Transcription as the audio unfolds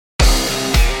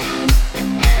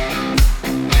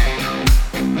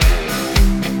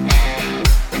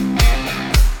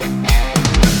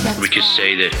could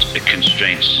say that the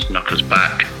constraints knock us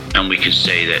back, and we could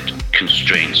say that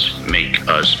constraints make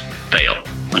us fail,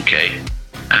 okay?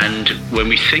 And when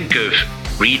we think of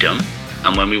freedom,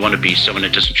 and when we want to be someone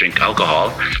that doesn't drink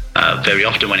alcohol, very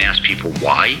often when I ask people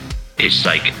why, it's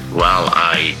like, well,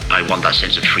 I want that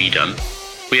sense of freedom.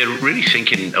 We are really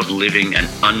thinking of living an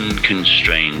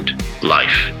unconstrained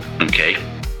life, okay?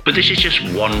 But this is just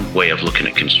one way of looking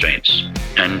at constraints.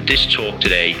 And this talk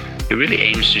today, it really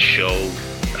aims to show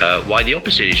why the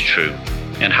opposite is true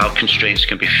and how constraints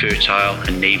can be fertile,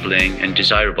 enabling, and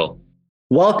desirable.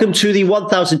 Welcome to the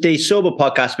 1000 Days Sober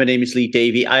podcast. My name is Lee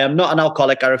Davey. I am not an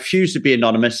alcoholic. I refuse to be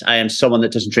anonymous. I am someone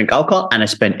that doesn't drink alcohol, and I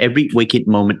spend every waking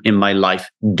moment in my life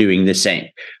doing the same.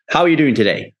 How are you doing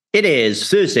today? It is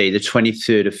Thursday, the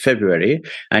 23rd of February,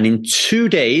 and in 2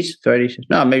 days,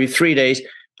 maybe 3 days,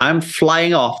 I'm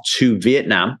flying off to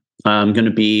Vietnam. I'm going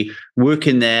to be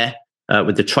working there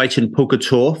with the Triton Poker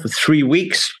Tour for 3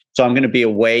 weeks. So I'm going to be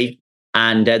away.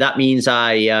 And that means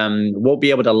I won't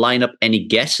be able to line up any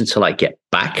guests until I get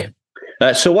back.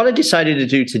 So what I decided to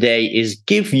do today is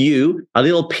give you a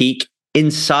little peek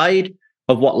inside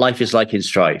of what life is like in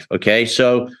Strive. Okay,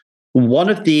 so one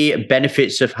of the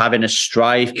benefits of having a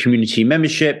Strive community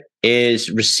membership is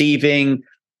receiving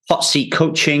hot seat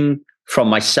coaching from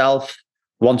myself,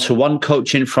 one-to-one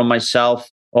coaching from myself,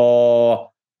 or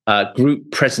group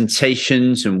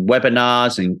presentations and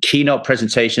webinars and keynote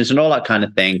presentations and all that kind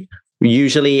of thing.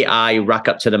 Usually I rack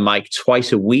up to the mic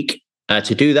twice a week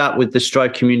to do that with the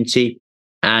Strive community.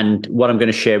 And what I'm going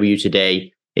to share with you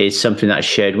today is something that I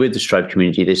shared with the Strive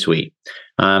community this week.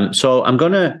 So I'm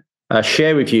going to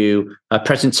share with you a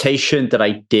presentation that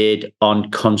I did on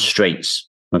constraints,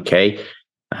 okay?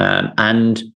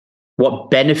 And what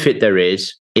benefit there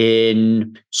is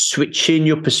in switching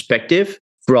your perspective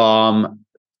from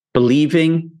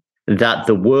believing that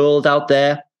the world out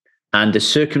there and the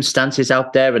circumstances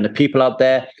out there and the people out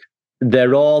there,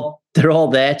 they're all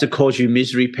there to cause you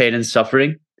misery, pain, and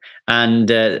suffering. And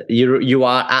you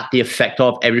are at the effect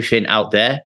of everything out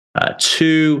there,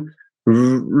 to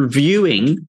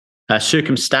reviewing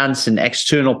circumstance and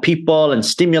external people and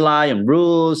stimuli and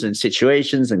rules and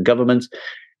situations and governments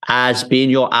as being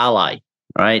your ally,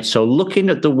 right? So looking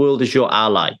at the world as your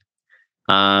ally.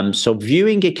 So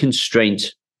viewing a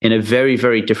constraint in a very,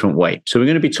 very different way. So we're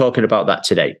going to be talking about that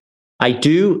today. I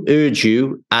do urge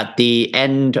you at the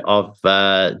end of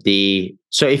so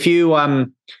if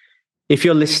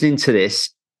you're listening to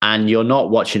this and you're not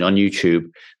watching on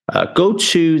YouTube, go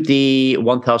to the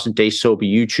 1000 Days Sober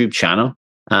YouTube channel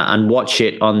and watch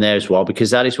it on there as well,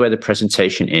 because that is where the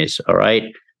presentation is. All right.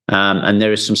 And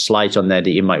there is some slides on there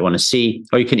that you might want to see,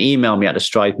 or you can email me at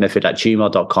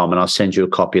thestrivemethod@gmail.com and I'll send you a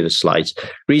copy of the slides.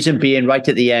 Reason being, right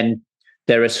at the end,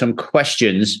 there are some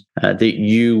questions that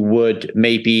you would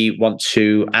maybe want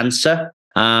to answer,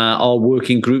 or work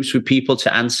in groups with people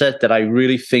to answer that I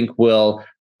really think will,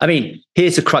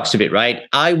 here's the crux of it, right?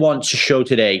 I want to show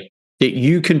today that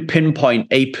you can pinpoint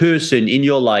a person in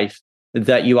your life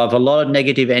that you have a lot of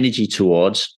negative energy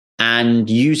towards, and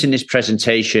using this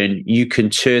presentation, you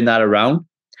can turn that around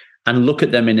and look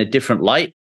at them in a different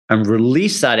light and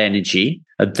release that energy,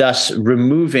 thus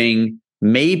removing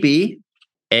maybe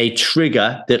a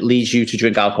trigger that leads you to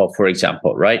drink alcohol, for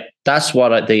example, right? That's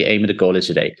what the aim of the goal is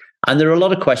today. And there are a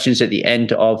lot of questions at the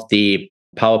end of the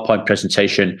PowerPoint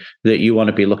presentation that you want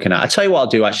to be looking at. I'll tell you what I'll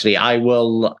do, actually. I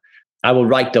will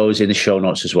write those in the show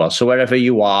notes as well. So wherever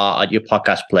you are at your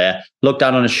podcast player, look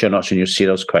down on the show notes and you'll see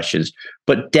those questions.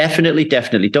 But definitely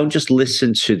don't just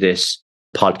listen to this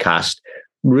podcast.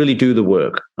 Really do the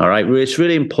work, all right? It's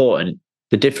really important.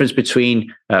 The difference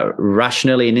between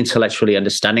rationally and intellectually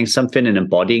understanding something and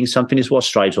embodying something is what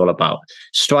Strive's all about.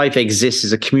 Strive exists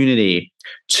as a community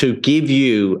to give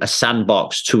you a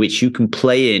sandbox to which you can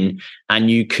play in,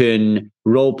 and you can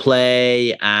role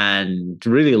play and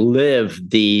really live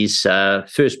these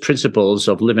first principles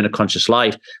of living a conscious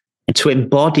life, and to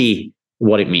embody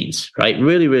what it means, right?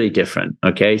 Really, really different.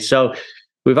 Okay. So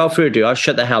without further ado, I'll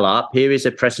shut the hell up. Here is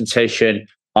a presentation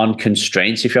on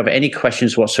constraints. If you have any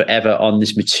questions whatsoever on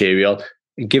this material,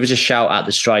 give us a shout at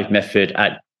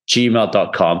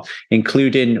thestrivemethod@gmail.com,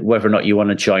 including whether or not you want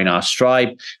to join our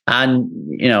Strive. And,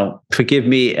 forgive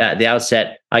me at the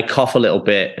outset, I cough a little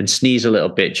bit and sneeze a little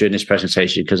bit during this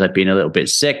presentation because I've been a little bit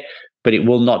sick, but it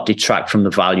will not detract from the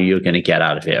value you're going to get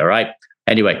out of it. All right.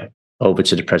 Anyway, over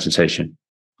to the presentation.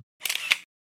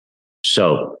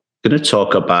 So I'm going to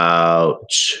talk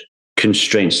about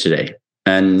constraints today.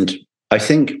 And I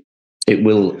think it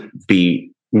will be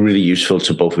really useful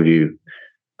to both of you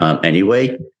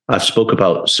anyway. I've spoke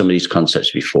about some of these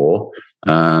concepts before,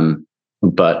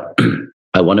 but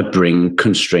I want to bring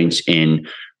constraints in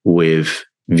with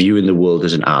viewing the world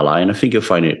as an ally, and I think you'll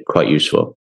find it quite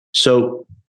useful. So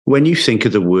when you think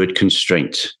of the word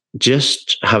constraint,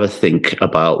 just have a think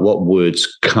about what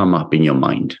words come up in your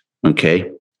mind, okay?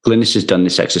 Glynis has done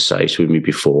this exercise with me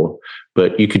before,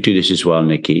 but you could do this as well,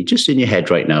 Nikki. Just in your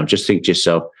head right now, just think to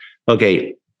yourself,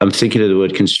 okay, I'm thinking of the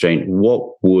word constraint.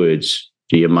 What words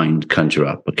do your mind conjure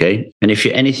up, okay? And if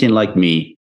you're anything like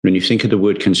me, when you think of the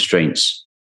word constraints,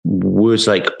 words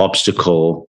like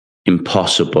obstacle,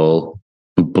 impossible,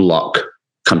 block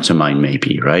come to mind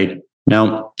maybe, right?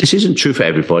 Now, this isn't true for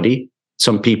everybody.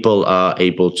 Some people are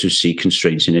able to see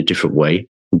constraints in a different way,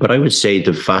 but I would say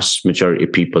the vast majority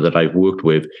of people that I've worked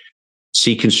with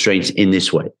see constraints in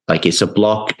this way. Like it's a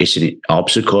block, it's an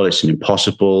obstacle, it's an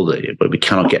impossible, but we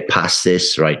cannot get past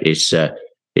this, right? It's an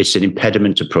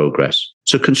impediment to progress.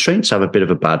 So constraints have a bit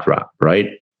of a bad rap, right?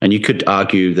 And you could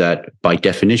argue that by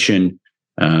definition,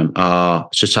 our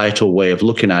societal way of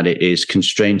looking at it is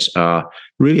constraints are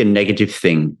really a negative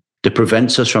thing that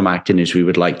prevents us from acting as we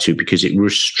would like to because it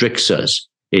restricts us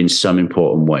in some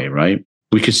important way, right?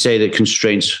 We could say that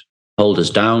constraints hold us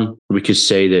down. We could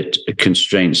say that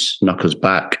constraints knock us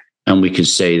back. And we could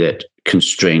say that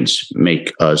constraints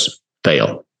make us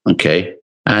fail, okay?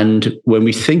 And when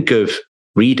we think of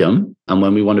freedom and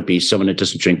when we want to be someone that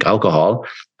doesn't drink alcohol,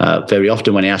 very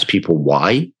often when I ask people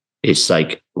why, it's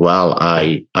like, well,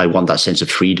 I want that sense of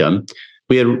freedom.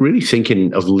 We are really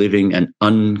thinking of living an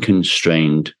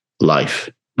unconstrained life,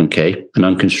 okay? An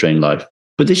unconstrained life.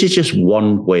 But this is just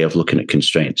one way of looking at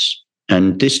constraints.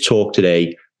 And this talk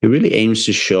today, it really aims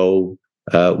to show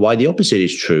why the opposite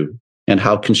is true and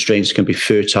how constraints can be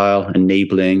fertile,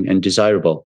 enabling, and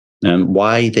desirable, and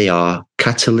why they are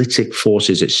catalytic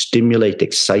forces that stimulate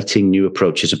exciting new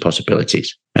approaches and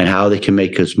possibilities, and how they can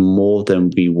make us more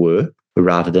than we were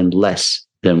rather than less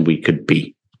than we could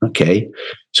be, okay?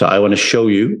 So I want to show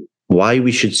you why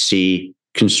we should see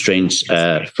constraints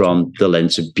from the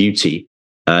lens of beauty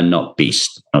and not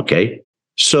beast, okay?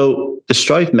 So the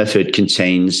Strive method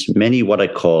contains many what I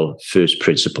call first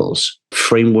principles,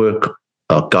 framework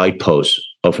or guideposts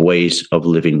of ways of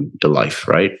living the life,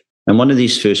 right? And one of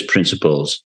these first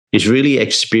principles is really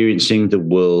experiencing the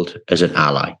world as an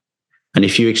ally. And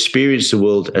if you experience the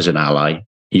world as an ally,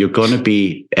 you're going to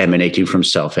be emanating from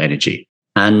self-energy.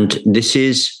 And this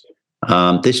is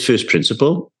this first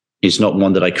principle is not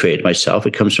one that I created myself.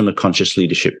 It comes from the Conscious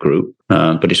Leadership Group,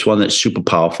 but it's one that's super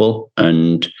powerful,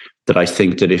 and that I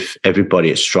think that if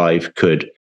everybody at Strive could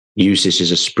use this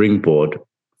as a springboard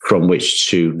from which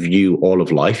to view all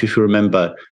of life. If you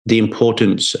remember the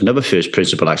importance, another first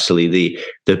principle, actually,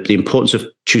 the importance of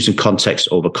choosing context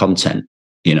over content,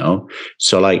 you know?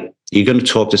 So like you're going to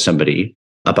talk to somebody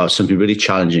about something really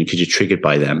challenging because you're triggered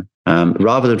by them.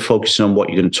 Rather than focusing on what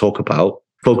you're going to talk about,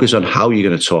 focus on how you're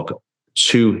going to talk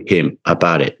to him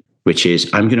about it, which is,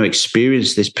 I'm going to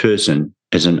experience this person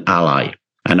as an ally.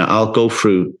 And I'll go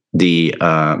through the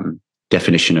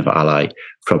definition of ally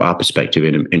from our perspective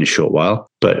in a short while.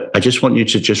 But I just want you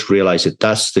to just realize that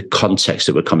that's the context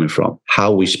that we're coming from,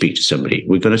 how we speak to somebody.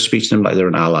 We're going to speak to them like they're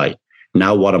an ally.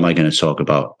 Now, what am I going to talk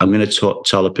about? I'm going to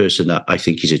tell a person that I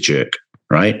think he's a jerk,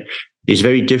 right? It's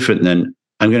very different than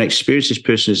I'm going to experience this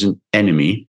person as an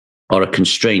enemy or a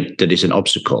constraint that is an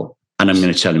obstacle, and I'm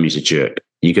going to tell him he's a jerk.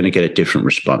 You're going to get a different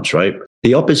response, right?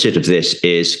 The opposite of this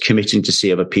is committing to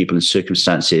see other people and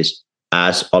circumstances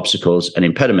as obstacles and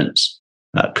impediments,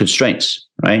 constraints,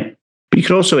 right? But you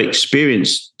can also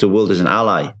experience the world as an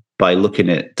ally by looking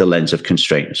at the lens of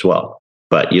constraint as well,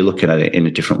 but you're looking at it in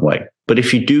a different way. But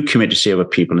if you do commit to see other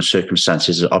people and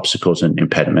circumstances as obstacles and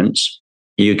impediments,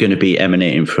 you're going to be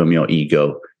emanating from your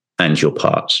ego and your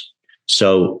parts.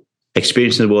 So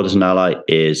experiencing the world as an ally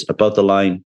is above the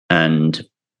line, and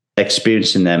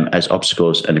experiencing them as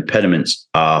obstacles and impediments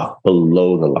are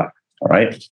below the line. All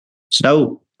right. So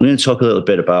now we're going to talk a little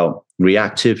bit about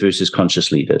reactive versus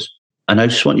conscious leaders. And I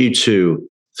just want you to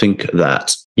think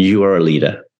that you are a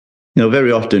leader. You know,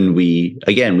 very often we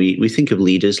think of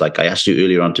leaders, like I asked you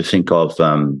earlier on to think of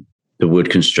the word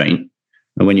constraint.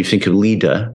 And when you think of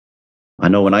leader, I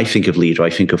know when I think of leader, I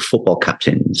think of football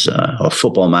captains or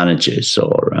football managers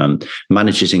or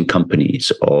managers in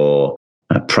companies or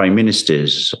prime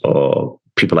ministers or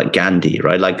people like Gandhi,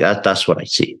 right? Like that's what I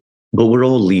see. But we're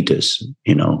all leaders,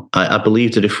 you know. I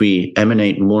believe that if we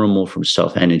emanate more and more from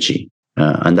self-energy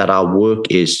and that our work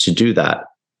is to do that,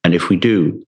 and if we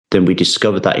do, then we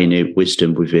discover that innate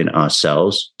wisdom within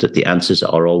ourselves, that the answers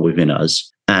are all within us.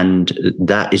 And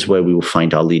that is where we will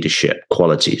find our leadership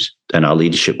qualities, and our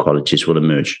leadership qualities will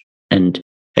emerge. And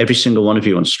every single one of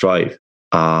you on Strive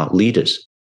are leaders.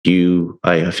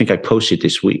 I think I posted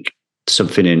this week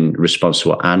something in response to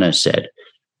what Anna said,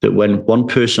 that when one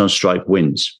person on strike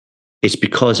wins, it's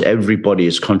because everybody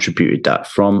has contributed that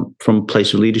from a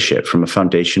place of leadership, from a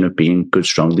foundation of being good,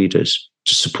 strong leaders,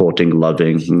 to supporting,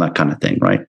 loving, and that kind of thing,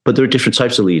 right? But there are different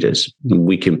types of leaders.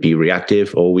 We can be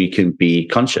reactive or we can be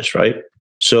conscious, right?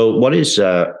 So what is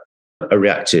a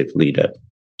reactive leader?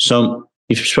 So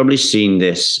you've probably seen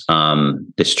this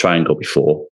triangle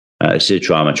before. It's a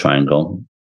drama triangle.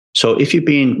 So if you're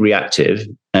being reactive,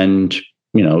 and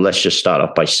let's just start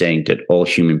off by saying that all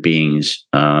human beings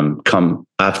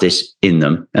have this in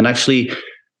them. And actually,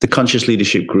 the Conscious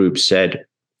Leadership Group said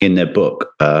in their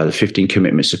book, The 15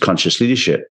 Commitments to Conscious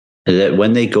Leadership, that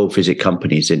when they go visit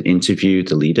companies and interview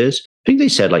the leaders, I think they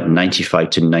said like 95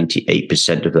 to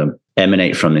 98% of them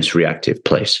emanate from this reactive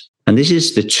place. And this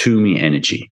is the to me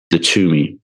energy, the to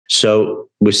me. So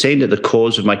we're saying that the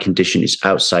cause of my condition is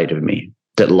outside of me,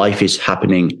 that life is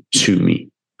happening to me.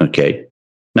 Okay.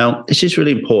 Now, this is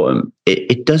really important.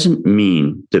 It doesn't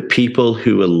mean that people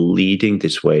who are leading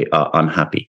this way are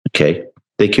unhappy. Okay.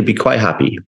 They could be quite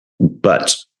happy,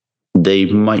 but they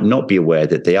might not be aware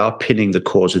that they are pinning the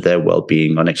cause of their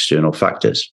well-being on external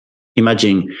factors.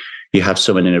 Imagine you have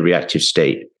someone in a reactive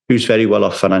state who's very well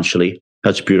off financially,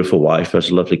 has a beautiful wife,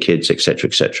 has lovely kids,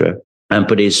 etc.,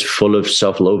 but is full of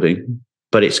self-loathing.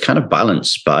 But it's kind of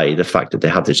balanced by the fact that they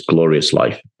have this glorious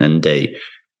life and they're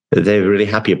really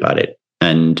happy about it.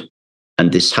 And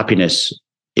this happiness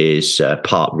is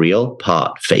part real,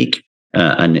 part fake.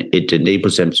 And it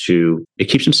enables them it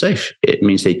keeps them safe. It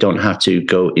means they don't have to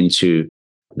go into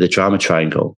the drama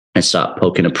triangle and start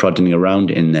poking and prodding around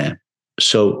in there.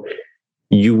 So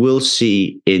you will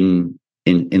see in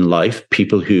life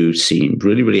people who seem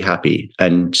really, really happy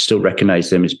and still recognize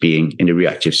them as being in a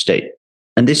reactive state.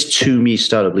 And this to me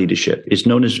style of leadership is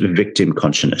known as victim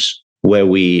consciousness, where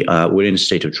we're in a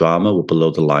state of drama, we're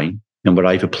below the line, and we're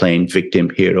either playing victim,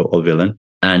 hero, or villain,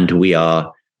 and we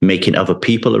are making other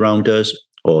people around us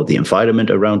or the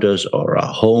environment around us or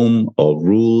our home or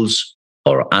rules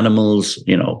or animals,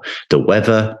 the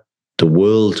weather, the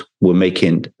world, we're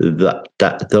making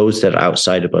that those that are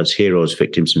outside of us heroes,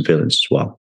 victims, and villains as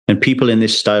well. And people in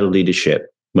this style of leadership,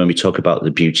 when we talk about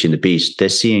the beauty and the beast, they're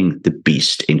seeing the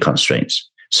beast in constraints.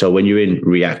 So when you're in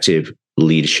reactive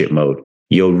leadership mode,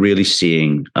 you're really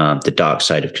seeing the dark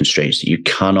side of constraints that you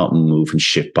cannot move and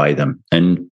shift by them.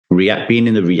 And being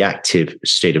in the reactive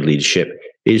state of leadership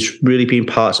is really being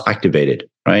parts activated,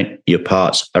 right? Your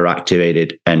parts are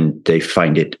activated and they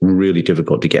find it really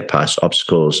difficult to get past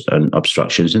obstacles and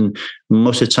obstructions. And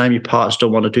most of the time, your parts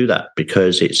don't want to do that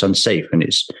because it's unsafe and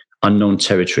it's unknown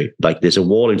territory. Like there's a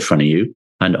wall in front of you.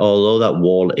 And although that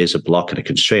wall is a block and a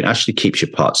constraint, actually keeps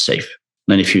your parts safe.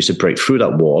 And if you use to break through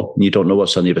that wall and you don't know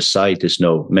what's on the other side, there's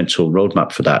no mental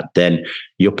roadmap for that, then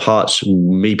your parts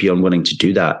may be unwilling to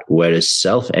do that. Whereas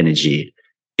self energy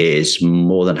is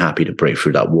more than happy to break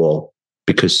through that wall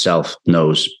because self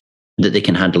knows that they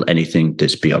can handle anything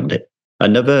that's beyond it.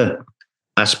 Another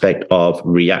aspect of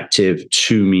reactive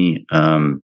to me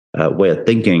way of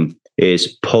thinking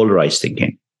is polarized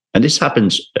thinking. And this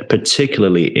happens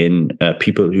particularly in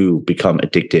people who become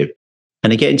addictive.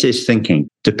 And they get into this thinking,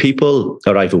 the people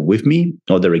are either with me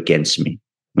or they're against me,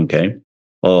 okay?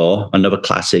 Or another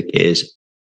classic is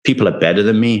people are better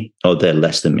than me or they're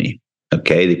less than me,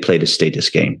 okay? They play the status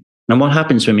game. And what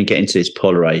happens when we get into this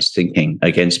polarized thinking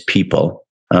against people,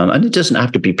 and it doesn't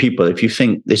have to be people. If you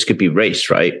think this could be race,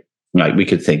 right? Like we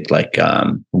could think like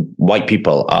white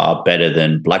people are better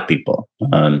than black people.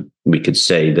 We could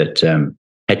say that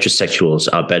heterosexuals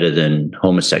are better than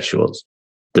homosexuals.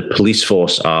 The police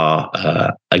force are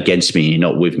against me,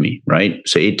 not with me, right?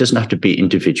 So it doesn't have to be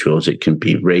individuals. It can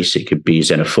be race. It could be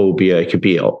xenophobia. It could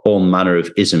be all manner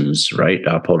of isms, right?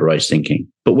 Our polarized thinking.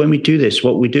 But when we do this,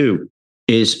 what we do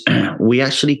is we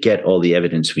actually get all the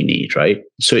evidence we need, right?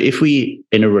 So if we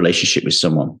in a relationship with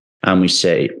someone and we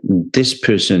say, this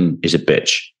person is a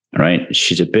bitch, right?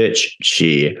 She's a bitch.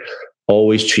 She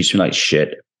always treats me like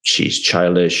shit. She's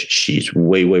childish. She's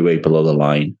way, way, way below the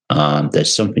line.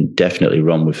 There's something definitely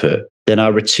wrong with her. Then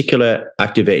our reticular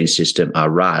activating system, our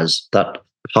RAS, that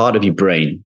part of your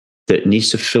brain that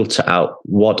needs to filter out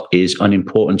what is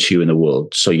unimportant to you in the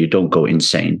world so you don't go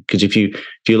insane. Because if you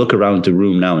look around the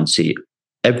room now and see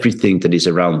everything that is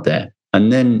around there,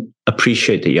 and then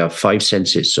appreciate that you have 5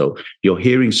 senses. So you're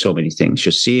hearing so many things,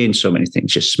 you're seeing so many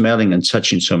things, you're smelling and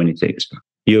touching so many things.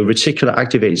 Your reticular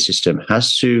activating system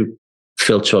has to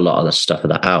filter a lot of that stuff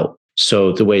out.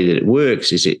 So the way that it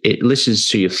works is it listens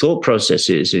to your thought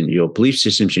processes and your belief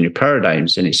systems and your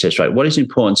paradigms, and it says, right, what is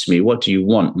important to me? What do you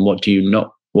want? And what do you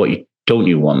not? What don't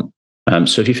you want?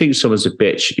 So if you think someone's a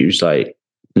bitch, who's like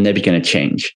never going to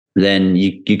change, then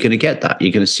you're going to get that.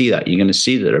 You're going to see that. You're going to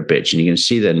see they're a bitch, and you're going to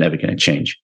see they're never going to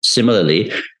change.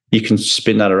 Similarly, you can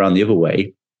spin that around the other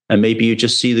way, and maybe you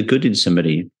just see the good in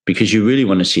somebody because you really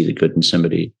want to see the good in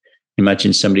somebody.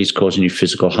 Imagine somebody's causing you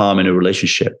physical harm in a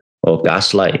relationship or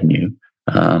gaslighting you,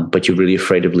 but you're really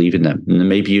afraid of leaving them. And then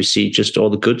maybe you see just all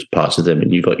the good parts of them,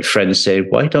 and you've got your friends say,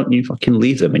 why don't you fucking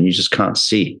leave them? And you just can't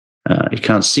see. You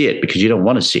can't see it because you don't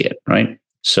want to see it, right?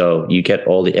 So you get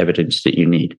all the evidence that you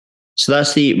need. So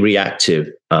that's the reactive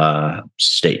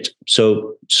state.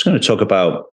 So just going to talk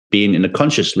about being in a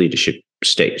conscious leadership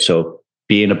state. So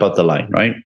being above the line,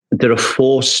 right? There are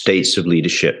 4 states of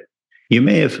leadership. You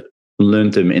may have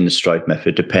learned them in the Strive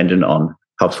method, depending on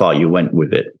how far you went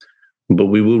with it. But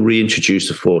we will reintroduce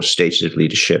the 4 stages of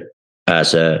leadership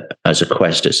as a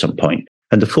quest at some point.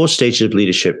 And the 4 stages of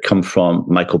leadership come from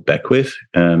Michael Beckwith.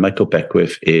 Michael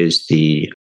Beckwith is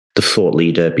the thought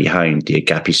leader behind the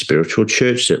Agape Spiritual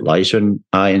Church that Liza and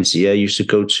I and Zia used to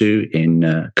go to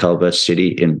in Culver City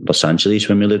in Los Angeles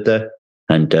when we lived there.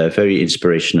 And a very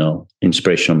inspirational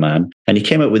man. And he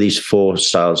came up with these 4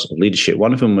 styles of leadership.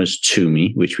 One of them was to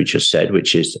me, which we just said,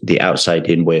 which is the outside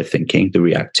in way of thinking, the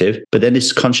reactive. But then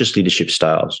it's conscious leadership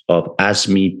styles of as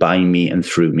me, by me, and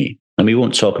through me. And we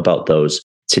won't talk about those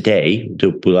today.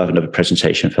 We'll have another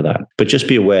presentation for that. But just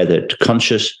be aware that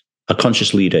a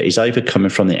conscious leader is either coming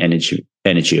from the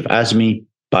energy of as me,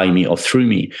 by me, or through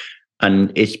me.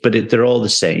 And they're all the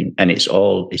same. And it's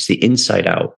the inside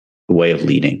out way of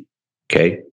leading.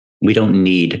 Okay. We don't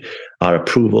need our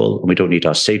approval, and we don't need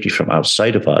our safety from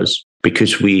outside of us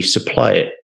because we supply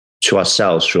it to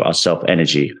ourselves through our self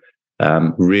energy,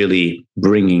 really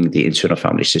bringing the internal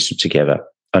family system together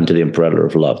under the umbrella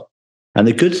of love. And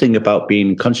the good thing about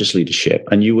being conscious leadership,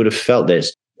 and you would have felt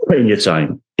this in your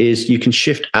time, is you can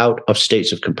shift out of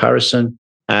states of comparison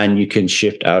and you can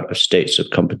shift out of states of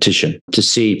competition to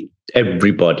see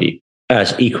everybody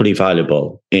as equally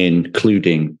valuable,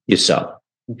 including yourself.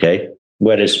 Okay.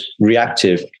 Whereas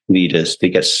reactive leaders, they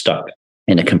get stuck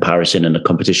in a comparison and a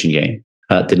competition game.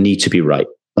 The need to be right.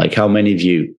 Like how many of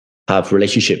you have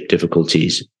relationship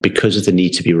difficulties because of the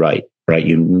need to be right, right?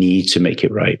 You need to make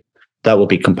it right. That will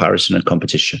be comparison and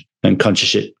competition. And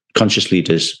conscious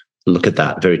leaders look at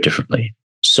that very differently.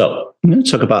 So I'm going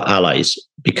to talk about allies,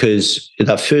 because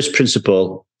that first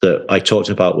principle that I talked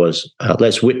about was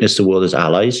let's witness the world as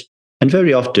allies. And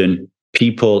very often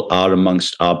people are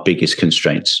amongst our biggest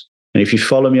constraints. And if you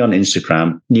follow me on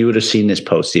Instagram, you would have seen this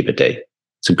post the other day.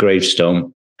 It's a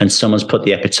gravestone, and someone's put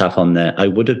the epitaph on there. I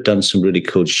would have done some really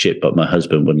cool shit, but my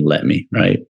husband wouldn't let me,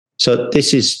 right? So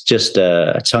this is just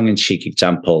a tongue-in-cheek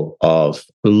example of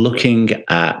looking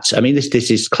at, this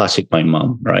is classic my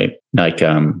mom, right? Like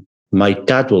my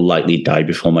dad will likely die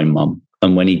before my mom.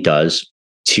 And when he does,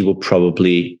 she will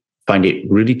probably find it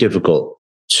really difficult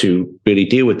to really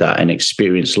deal with that and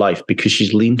experience life because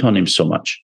she's leaned on him so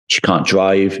much. She can't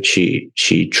drive. She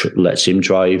lets him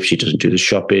drive. She doesn't do the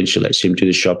shopping. She lets him do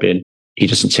the shopping. He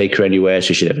doesn't take her anywhere,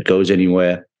 so she never goes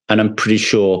anywhere. And I'm pretty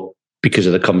sure because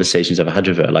of the conversations I've had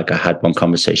with her, like I had one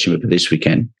conversation with her this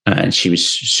weekend, and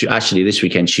this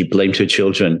weekend, she blamed her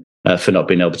children for not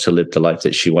being able to live the life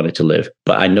that she wanted to live.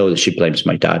 But I know that she blames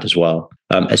my dad as well.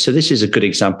 And so this is a good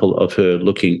example of her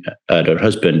looking at her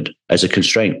husband as a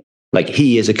constraint. Like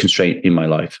he is a constraint in my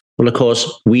life. Well, of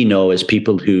course, we know as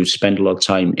people who spend a lot of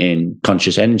time in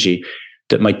conscious energy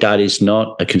that my dad is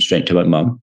not a constraint to my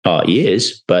mum. He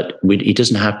is, but he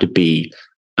doesn't have to be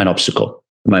an obstacle.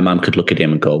 My mum could look at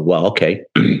him and go, well, okay,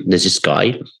 there's this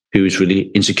guy who is really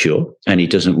insecure and he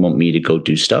doesn't want me to go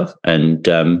do stuff. And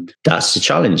that's the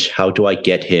challenge. How do I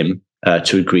get him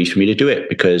to agree for me to do it?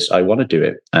 Because I want to do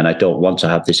it and I don't want to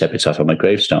have this epitaph on my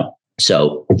gravestone.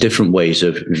 So different ways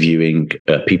of viewing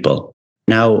people.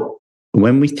 Now,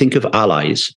 when we think of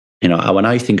allies, when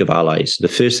I think of allies, the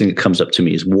first thing that comes up to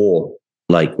me is war.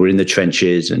 Like we're in the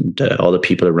trenches and all the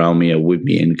people around me are with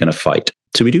me and going to fight.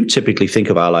 So we do typically think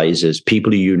of allies as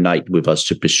people who unite with us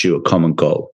to pursue a common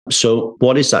goal. So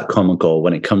what is that common goal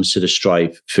when it comes to the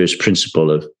Strive first principle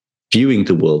of viewing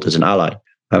the world as an ally?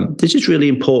 This is really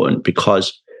important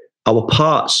because our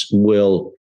parts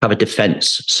will have a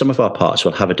defense. Some of our parts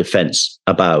will have a defense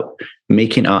about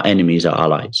making our enemies our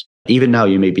allies. Even now,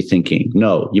 you may be thinking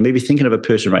of a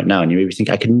person right now and you may be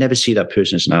thinking, I could never see that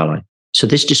person as an ally. So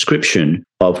this description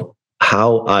of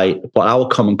what our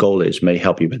common goal is may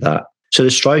help you with that. So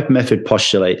the Strive method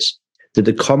postulates that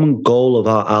the common goal of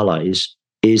our allies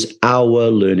is our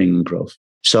learning and growth.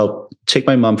 So take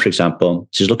my mum, for example.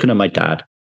 She's looking at my dad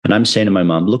and I'm saying to my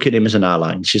mum, look at him as an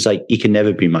ally. And she's like, he can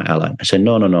never be my ally. I said,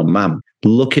 no, ma'am.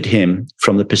 Look at him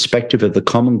from the perspective of the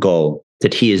common goal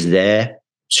that he is there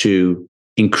to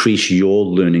increase your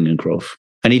learning and growth.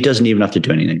 And he doesn't even have to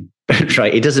do anything,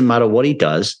 right? It doesn't matter what he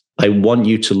does. I want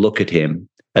you to look at him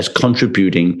as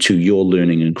contributing to your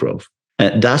learning and growth.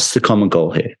 And that's the common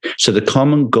goal here. So the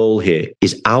common goal here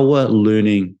is our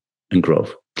learning and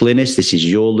growth. Glynis, this is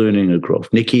your learning and growth.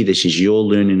 Nikki, this is your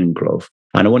learning and growth.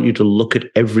 And I want you to look at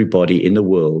everybody in the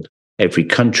world, every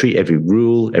country, every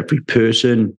rule, every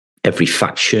person, every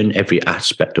faction, every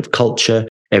aspect of culture,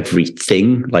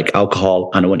 everything like alcohol.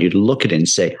 And I want you to look at it and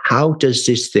say, how does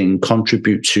this thing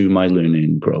contribute to my learning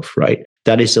and growth, right?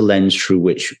 That is the lens through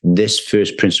which this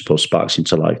first principle sparks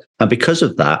into life. And because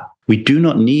of that, we do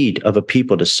not need other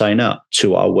people to sign up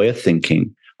to our way of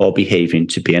thinking or behaving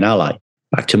to be an ally.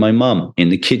 Back to my mum in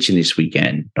the kitchen this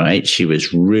weekend, right? She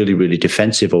was really, really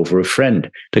defensive over a friend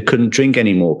that couldn't drink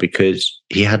anymore because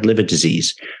he had liver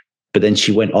disease. But then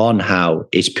she went on how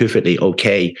it's perfectly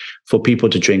okay for people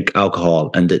to drink alcohol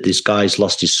and that this guy's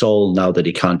lost his soul now that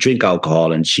he can't drink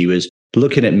alcohol. And she was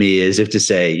looking at me as if to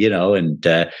say,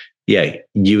 yeah,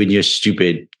 you and your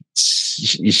stupid,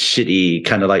 shitty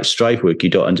kind of like strife work, you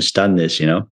don't understand this,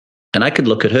 And I could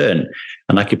look at her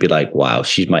and I could be like, wow,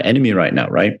 she's my enemy right now,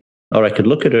 right? Or I could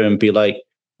look at her and be like,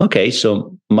 okay,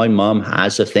 so my mom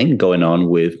has a thing going on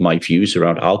with my views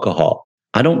around alcohol.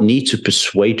 I don't need to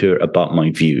persuade her about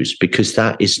my views because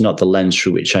that is not the lens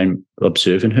through which I'm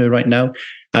observing her right now.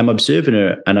 I'm observing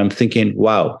her and I'm thinking,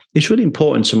 wow, it's really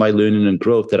important to my learning and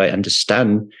growth that I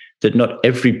understand that not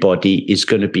everybody is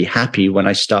going to be happy when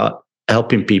I start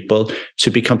helping people to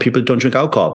become people who don't drink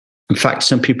alcohol. In fact,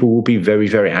 some people will be very,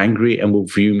 very angry and will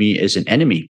view me as an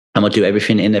enemy and will do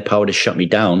everything in their power to shut me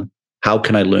down. How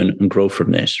can I learn and grow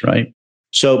from this, right?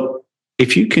 So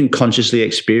if you can consciously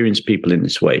experience people in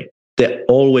this way, they're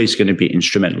always going to be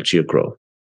instrumental to your growth,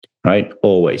 right?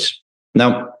 Always.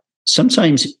 Now,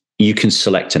 sometimes you can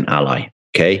select an ally,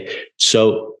 okay?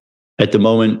 So at the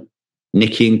moment,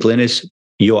 Nikki and Glynis,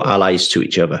 you're allies to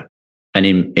each other. And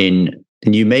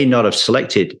and you may not have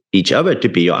selected each other to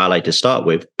be your ally to start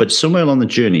with, but somewhere along the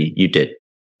journey, you did.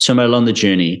 Somewhere along the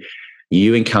journey,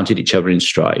 you encountered each other in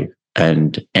strife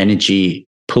and energy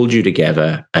pulled you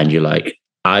together and you're like,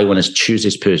 I want to choose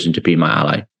this person to be my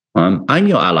ally. I'm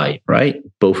your ally, right?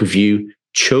 Both of you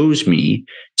chose me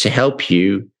to help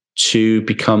you to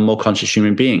become more conscious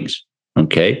human beings,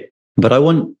 okay? But I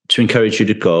want to encourage you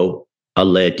to go a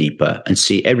layer deeper and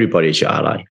see everybody as your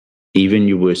ally, even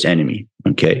your worst enemy,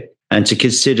 okay? And to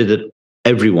consider that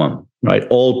everyone, right,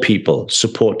 all people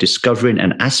support discovering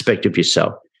an aspect of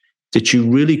yourself that you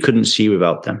really couldn't see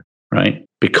without them, right?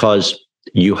 Because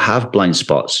you have blind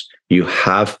spots, you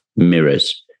have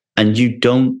mirrors, and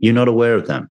you're not aware of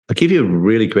them. I'll give you a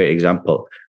really great example.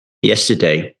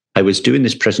 Yesterday, I was doing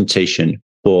this presentation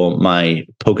for my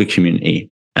poker community,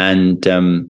 and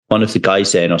one of the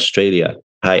guys there in Australia,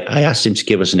 I asked him to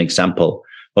give us an example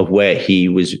of where he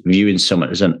was viewing someone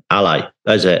as an ally,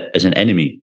 as an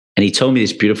enemy. And he told me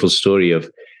this beautiful story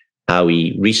of how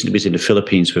he recently was in the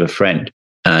Philippines with a friend,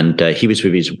 and he was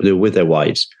with their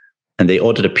wives, and they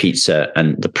ordered a pizza,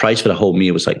 and the price for the whole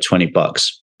meal was like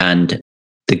 $20. And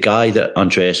the guy that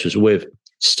Andreas was with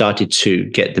started to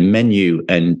get the menu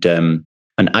and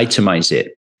itemize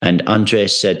it. And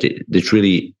Andreas said it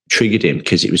really triggered him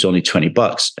because it was only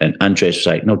 $20. And Andreas was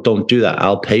like, no, don't do that.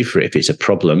 I'll pay for it if it's a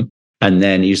problem. And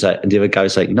then he's like, the other guy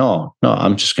was like, no,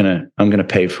 I'm going to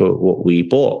pay for what we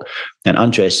bought. And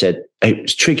Andreas said, it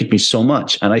triggered me so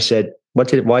much. And I said, why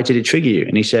did it trigger you?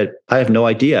 And he said, I have no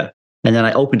idea. And then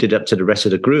I opened it up to the rest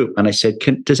of the group and I said,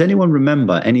 does anyone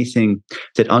remember anything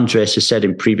that Andreas has said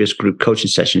in previous group coaching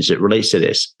sessions that relates to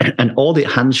this? And all the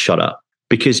hands shot up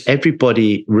because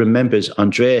everybody remembers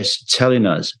Andreas telling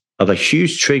us of a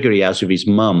huge trigger he has with his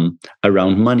mum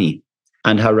around money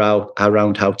and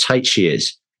around how tight she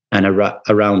is and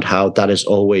around how that has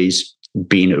always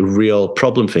been a real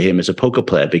problem for him as a poker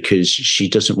player because she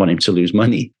doesn't want him to lose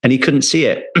money. And he couldn't see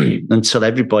it until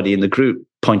everybody in the group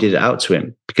pointed it out to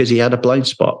him because he had a blind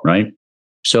spot, right?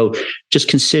 So just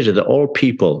consider that all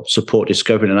people support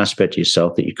discovering an aspect of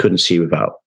yourself that you couldn't see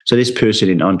without. So this person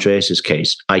in Andreas's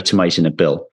case, itemizing a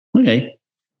bill. Okay,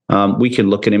 we can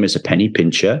look at him as a penny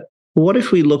pincher. What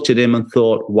if we looked at him and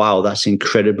thought, wow, that's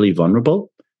incredibly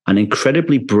vulnerable and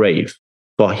incredibly brave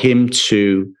for him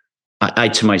to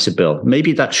itemize a bill.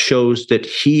 Maybe that shows that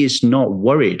he is not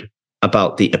worried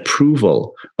about the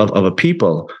approval of other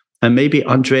people. And maybe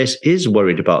Andreas is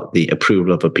worried about the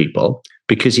approval of other people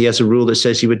because he has a rule that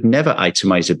says he would never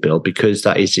itemize a bill because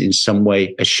that is in some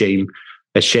way a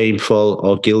shameful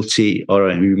or guilty or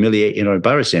humiliating or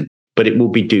embarrassing. But it will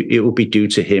be due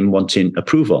to him wanting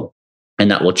approval.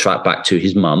 And that will track back to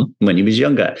his mum when he was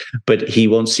younger. But he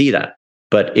won't see that.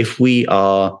 But if we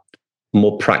are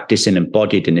more practiced and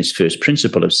embodied in this first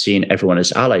principle of seeing everyone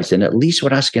as allies, then at least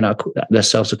we're asking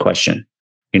ourselves a question.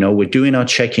 We're doing our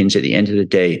check-ins at the end of the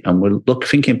day, and we're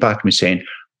thinking back and we're saying,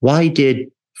 why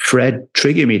did Fred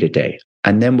trigger me today?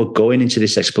 And then we're going into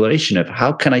this exploration of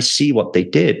how can I see what they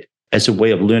did as a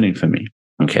way of learning for me?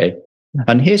 Okay.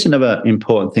 And here's another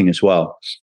important thing as well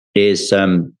is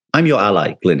I'm your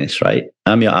ally, Glynis, right?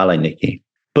 I'm your ally, Nikki.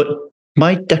 But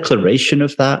my declaration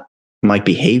of that, my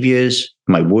behaviors,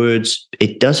 my words,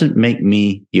 it doesn't make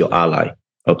me your ally.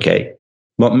 Okay.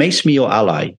 What makes me your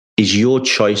ally is your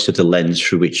choice of the lens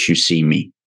through which you see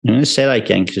me. I'm going to say that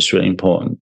again because it's really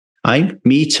important.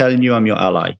 Me telling you I'm your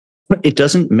ally, it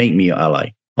doesn't make me your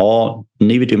ally, or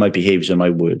neither do my behaviors or my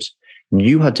words.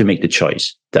 You had to make the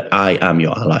choice that I am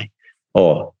your ally,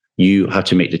 or you have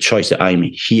to make the choice that I'm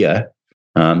here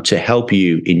to help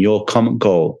you in your common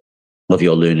goal of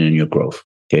your learning and your growth.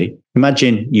 Okay.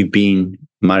 Imagine you've been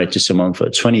married to someone for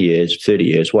 20 years, 30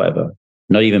 years, whatever,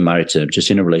 not even married to them, just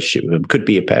in a relationship with them. Could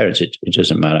be your parents. It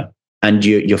doesn't matter. And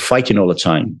you're fighting all the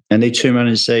time. And they turn around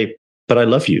and say, but I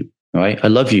love you, right? I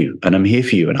love you and I'm here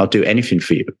for you and I'll do anything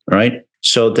for you, right?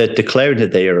 So they're declaring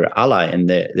that they are an ally and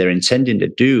they're intending to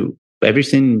do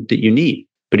everything that you need.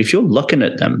 But if you're looking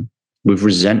at them with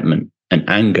resentment and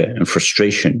anger and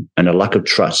frustration and a lack of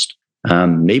trust,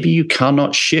 maybe you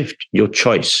cannot shift your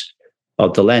choice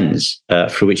of the lens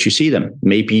through which you see them.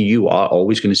 Maybe you are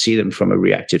always going to see them from a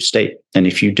reactive state. And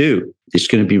if you do, it's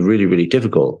going to be really, really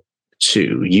difficult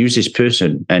to use this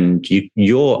person, and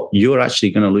you're actually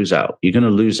going to lose out. You're going to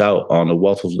lose out on a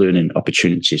wealth of learning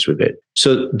opportunities with it.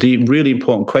 So the really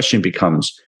important question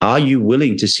becomes, are you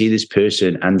willing to see this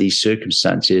person and these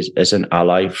circumstances as an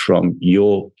ally from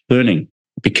your learning?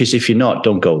 Because if you're not,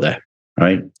 don't go there,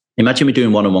 right? Imagine we're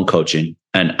doing one-on-one coaching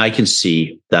and I can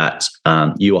see that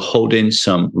you are holding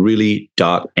some really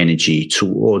dark energy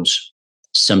towards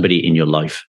somebody in your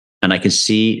life. And I can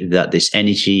see that this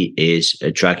energy is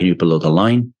dragging you below the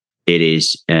line. It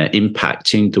is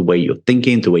impacting the way you're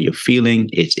thinking, the way you're feeling.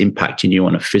 It's impacting you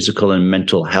on a physical and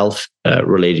mental health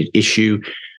related issue.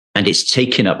 And it's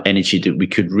taking up energy that we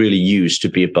could really use to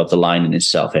be above the line in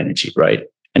itself energy, right?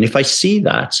 And if I see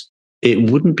that, it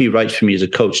wouldn't be right for me as a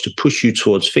coach to push you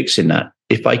towards fixing that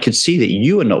if I could see that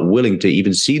you are not willing to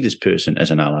even see this person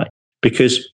as an ally.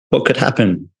 Because what could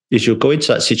happen is you'll go into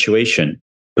that situation,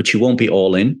 but you won't be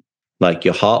all in. Like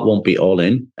your heart won't be all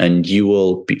in, and you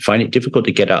will find it difficult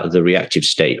to get out of the reactive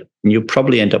state. And you'll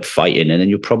probably end up fighting, and then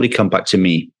you'll probably come back to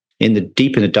me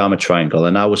deep in the Dharma triangle,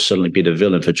 and I will suddenly be the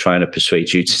villain for trying to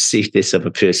persuade you to see this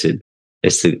other person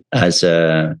as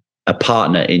a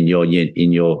partner in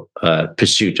your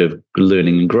pursuit of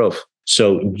learning and growth.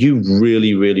 So you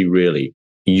really, really, really,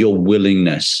 your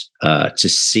willingness to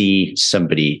see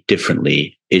somebody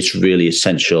differently is really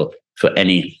essential for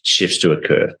any shifts to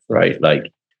occur, right?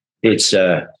 Like it's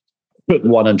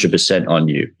 100% on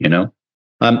you,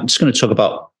 I'm just going to talk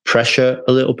about pressure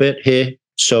a little bit here.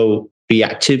 So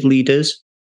reactive leaders,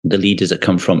 the leaders that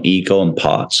come from ego and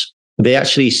parts, they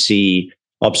actually see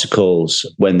obstacles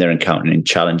when they're encountering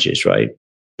challenges, right?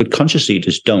 But conscious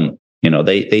leaders don't.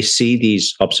 They see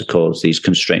these obstacles, these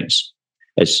constraints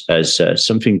as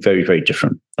something very, very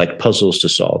different, like puzzles to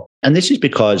solve. And this is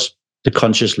because the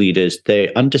conscious leaders,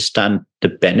 they understand the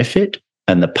benefit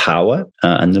and the power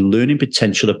and the learning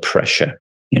potential of pressure.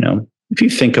 If you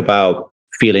think about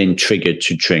feeling triggered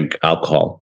to drink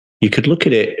alcohol, you could look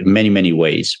at it in many, many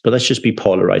ways, but let's just be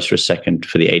polarized for a second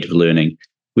for the aid of learning.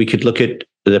 We could look at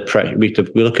we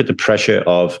look at the pressure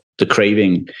of the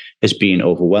craving as being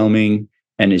overwhelming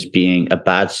and as being a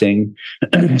bad thing,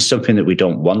 something that we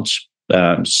don't want,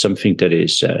 something that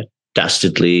is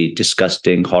dastardly,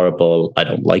 disgusting, horrible. I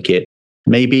don't like it.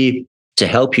 Maybe to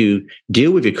help you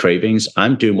deal with your cravings,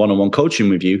 I'm doing one-on-one coaching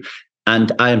with you,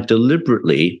 and I am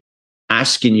deliberately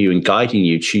asking you and guiding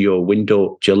you to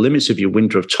your limits of your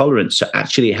window of tolerance to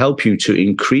actually help you to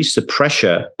increase the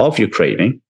pressure of your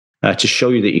craving, to show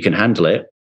you that you can handle it.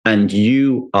 And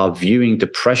you are viewing the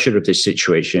pressure of this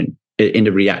situation in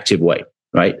a reactive way,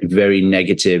 right? Very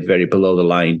negative, very below the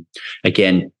line.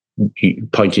 Again,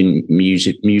 using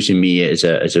me as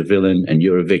a villain and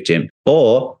you're a victim.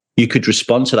 Or you could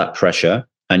respond to that pressure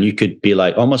and you could be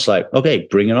like, almost like, okay,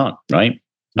 bring it on, right?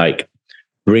 Like,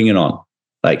 bring it on.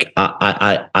 Like,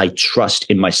 I trust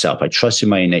in myself. I trust in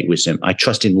my innate wisdom. I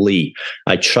trust in Lee.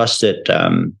 I trust that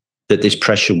that this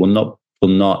pressure will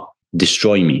not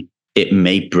destroy me. It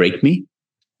may break me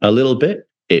a little bit.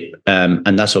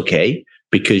 And that's okay,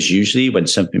 because usually when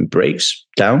something breaks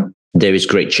down, there is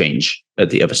great change at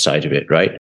the other side of it,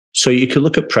 right? So you can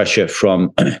look at pressure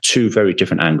from two very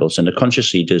different angles, and the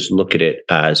conscious leaders look at it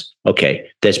as, okay,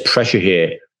 there's pressure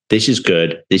here this is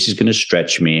good. This is going to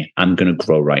stretch me. I'm going to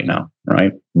grow right now,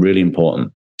 right? Really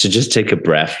important to just take a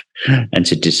breath and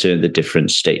to discern the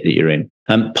different state that you're in.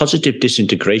 Positive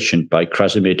disintegration by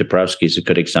Krasimir Dabrowski is a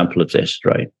good example of this,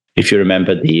 right? If you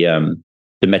remember the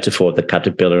metaphor of the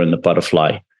caterpillar and the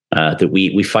butterfly, that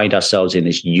we find ourselves in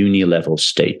this uni-level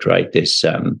state, right? This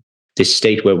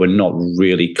state where we're not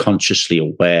really consciously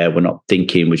aware, we're not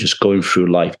thinking, we're just going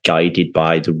through life guided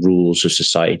by the rules of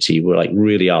society. We're like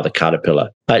really are the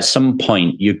caterpillar. At some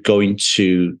point, you're going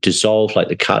to dissolve like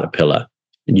the caterpillar,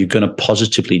 and you're going to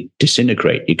positively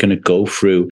disintegrate. You're going to go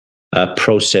through a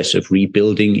process of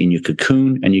rebuilding in your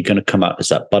cocoon, and you're going to come out as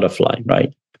that butterfly,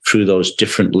 right? Through those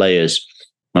different layers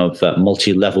of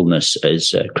multi-levelness,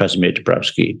 as Krasimir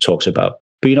Dabrowski talks about.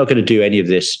 But you're not going to do any of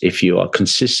this if you are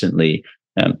consistently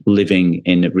living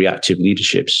in a reactive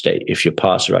leadership state, if your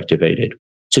parts are activated.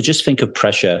 So just think of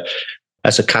pressure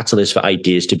as a catalyst for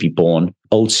ideas to be born,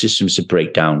 old systems to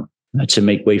break down, to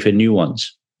make way for new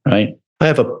ones, right? I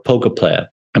have a poker player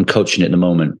I'm coaching at the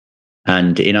moment.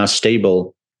 And in our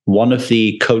stable, one of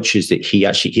the coaches that he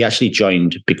actually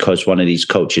joined because one of these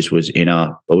coaches was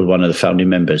one of the founding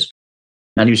members.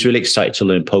 And he was really excited to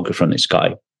learn poker from this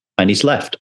guy. And he's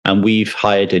left. And we've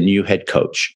hired a new head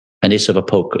coach. And this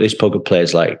poker player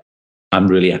is like, I'm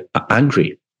really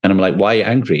angry. And I'm like, why are you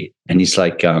angry? And he's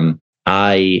like,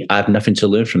 I have nothing to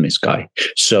learn from this guy.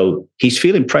 So he's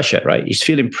feeling pressure, right? He's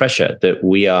feeling pressure that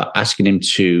we are asking him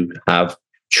to have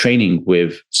training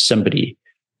with somebody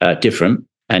different.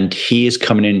 And he is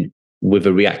coming in with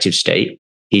a reactive state.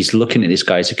 He's looking at this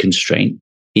guy as a constraint.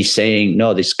 He's saying,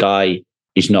 no, this guy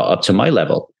is not up to my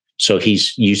level. So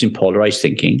he's using polarized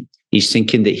thinking. He's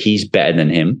thinking that he's better than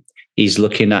him. He's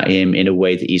looking at him in a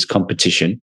way that he's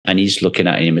competition, and he's looking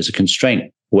at him as a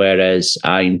constraint. Whereas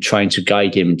I'm trying to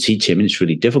guide him and teach him, and it's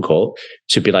really difficult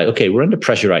to be like, okay, we're under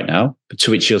pressure right now.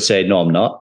 To which he'll say, no, I'm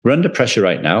not. We're under pressure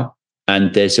right now.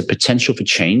 And there's a potential for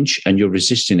change, and you're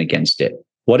resisting against it.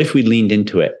 What if we leaned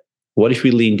into it? What if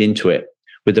we leaned into it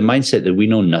with the mindset that we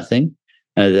know nothing,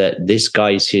 that this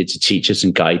guy is here to teach us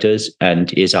and guide us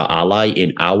and is our ally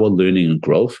in our learning and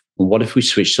growth? And what if we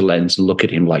switch the lens and look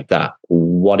at him like that?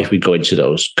 What if we go into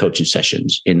those coaching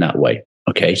sessions in that way?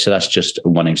 Okay, so that's just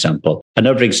one example.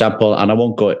 Another example, and I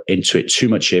won't go into it too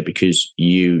much here because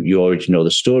you already know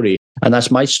the story, and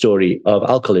that's my story of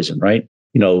alcoholism, right?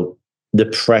 You know, the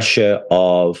pressure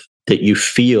that you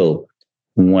feel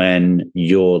when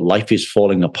your life is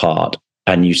falling apart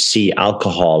and you see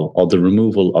alcohol or the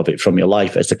removal of it from your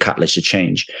life as the catalyst to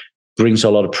change brings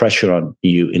a lot of pressure on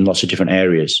you in lots of different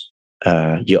areas.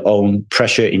 Your own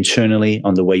pressure internally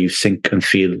on the way you think and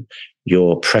feel,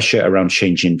 your pressure around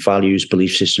changing values,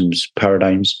 belief systems,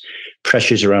 paradigms,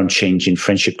 pressures around changing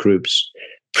friendship groups,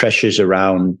 pressures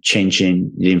around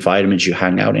changing the environments you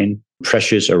hang out in,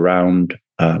 pressures around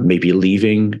maybe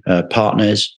leaving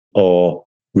partners or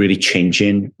really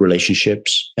changing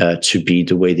relationships to be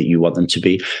the way that you want them to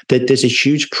be. There's a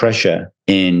huge pressure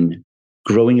in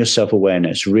growing your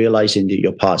self-awareness, realizing that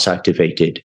your part's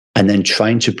activated, and then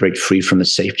trying to break free from the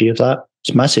safety of that.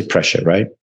 It's massive pressure, right?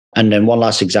 And then one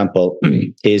last example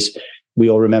is we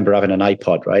all remember having an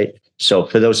iPod, right? So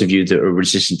for those of you that are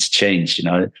resistant to change,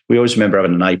 we always remember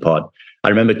having an iPod. I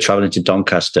remember traveling to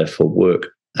Doncaster for work,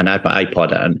 and I had my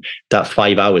iPod, and that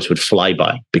 5 hours would fly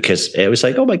by because it was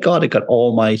like, oh my God, I got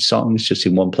all my songs just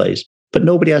in one place. But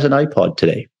nobody has an iPod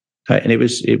today. Right? And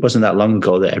it wasn't that long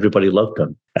ago that everybody loved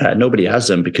them. Nobody has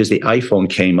them because the iPhone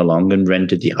came along and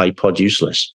rendered the iPod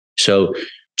useless. So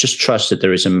just trust that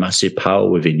there is a massive power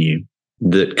within you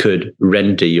that could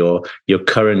render your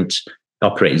current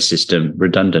operating system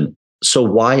redundant. So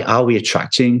why are we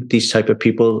attracting these type of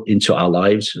people into our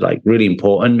lives? Like, really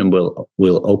important, and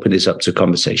we'll open this up to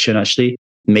conversation, actually.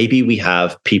 Maybe we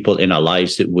have people in our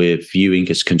lives that we're viewing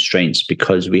as constraints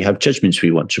because we have judgments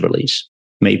we want to release.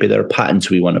 Maybe there are patterns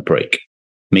we want to break.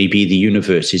 Maybe the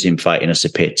universe is inviting us to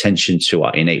pay attention to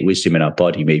our innate wisdom in our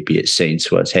body. Maybe it's saying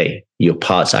to us, hey, your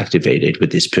part's activated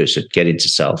with this person, get into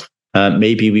self.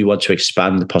 Maybe we want to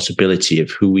expand the possibility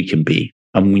of who we can be,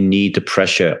 and we need the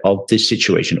pressure of this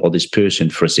situation or this person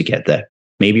for us to get there.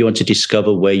 Maybe you want to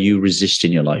discover where you resist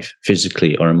in your life,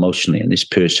 physically or emotionally, and this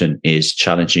person is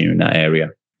challenging you in that area.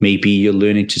 Maybe you're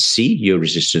learning to see your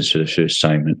resistance for the first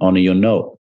time and honor your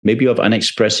no. Maybe you have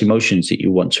unexpressed emotions that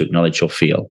you want to acknowledge or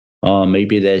feel. Or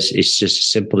maybe it's just as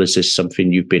simple as there's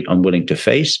something you've been unwilling to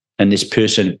face, and this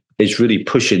person is really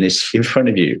pushing this in front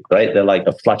of you, right? They're like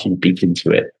a flashing beacon to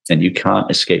it, and you can't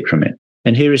escape from it.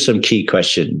 And here are some key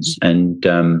questions, and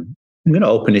I'm going to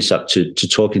open this up to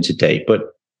talking today. But,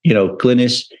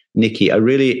 Glynis, Nikki, I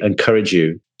really encourage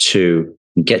you to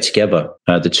get together,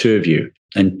 the two of you,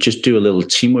 and just do a little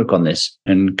teamwork on this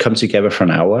and come together for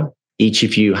an hour. Each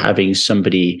of you having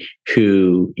somebody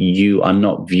who you are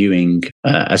not viewing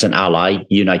as an ally,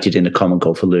 united in a common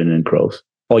goal for learning and growth,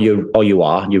 or you're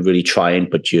really trying,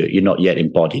 but you're not yet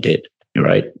embodied it,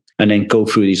 right? And then go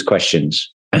through these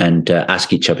questions and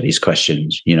ask each other these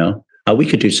questions. We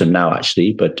could do some now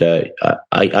actually, but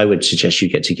I would suggest you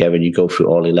get together and you go through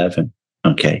all 11.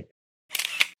 Okay.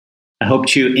 I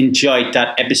hope you enjoyed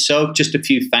that episode. Just a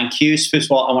few thank yous. First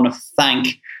of all, I want to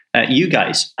thank you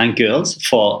guys and girls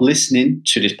for listening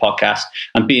to this podcast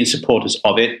and being supporters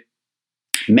of it.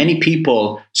 Many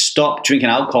people stop drinking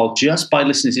alcohol just by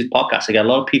listening to this podcast. I get a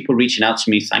lot of people reaching out to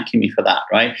me, thanking me for that,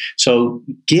 right? So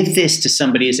give this to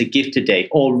somebody as a gift today,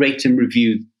 or rate and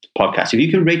review the podcast. If you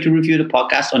can rate and review the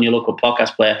podcast on your local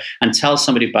podcast player and tell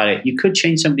somebody about it, you could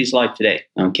change somebody's life today,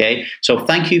 okay? So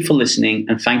thank you for listening,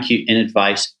 and thank you in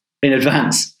advance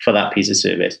for that piece of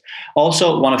service.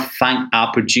 Also want to thank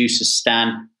our producer,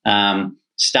 Stan.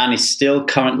 Stan is still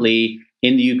currently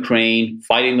in the Ukraine,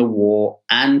 fighting the war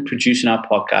and producing our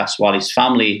podcast while his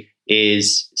family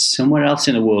is somewhere else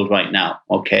in the world right now,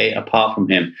 okay, apart from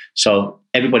him. So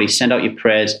everybody send out your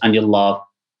prayers and your love.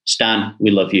 Stan, we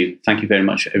love you. Thank you very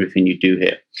much for everything you do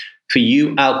here. For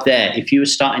you out there, if you are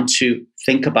starting to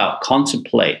think about,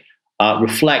 contemplate,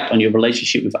 reflect on your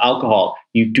relationship with alcohol,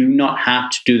 you do not have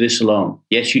to do this alone.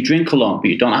 Yes, you drink alone, but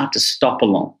you don't have to stop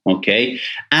alone, okay?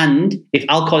 And if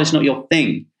alcohol is not your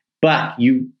thing, but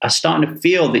you are starting to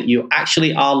feel that you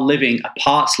actually are living a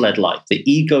parts-led life, the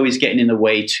ego is getting in the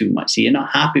way too much, so you're not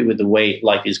happy with the way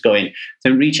life is going,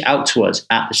 then reach out to us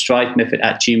at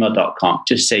thestrivemethod@gmail.com.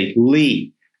 Just say,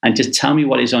 Lee, and just tell me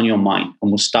what is on your mind, and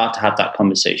we'll start to have that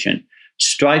conversation.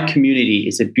 Strive Community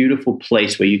is a beautiful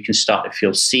place where you can start to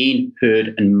feel seen,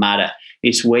 heard, and matter.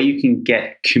 It's where you can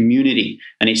get community,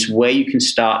 and it's where you can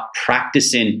start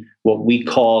practicing what we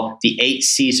call the 8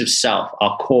 C's of self,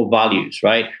 our core values,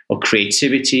 right? Of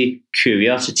creativity,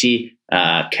 curiosity,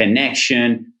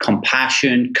 connection,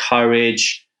 compassion,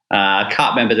 courage. I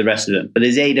can't remember the rest of them, but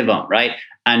there's 8 of them, right?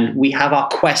 And we have our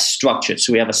quest structured.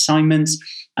 So we have assignments,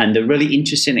 and they're really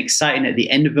interesting, exciting. At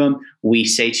the end of them, we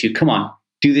say to you, come on,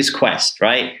 do this quest,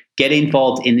 right? Get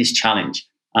involved in this challenge.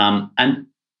 And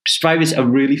strivers are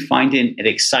really finding it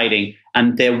exciting,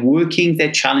 and they're working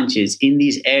their challenges in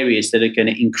these areas that are going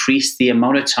to increase the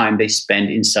amount of time they spend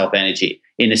in self-energy,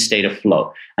 in a state of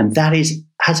flow. And that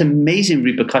has amazing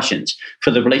repercussions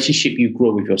for the relationship you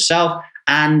grow with yourself,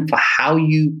 and for how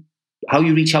you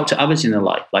reach out to others in their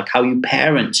life, like how you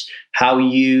parent, how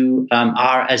you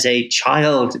are as a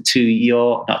child to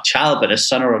your, not child, but a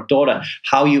son or a daughter,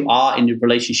 how you are in the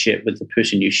relationship with the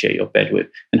person you share your bed with,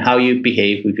 and how you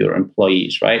behave with your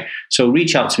employees, right? So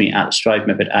reach out to me at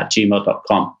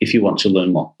strivemethod@gmail.com if you want to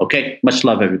learn more. Okay, much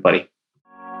love, everybody.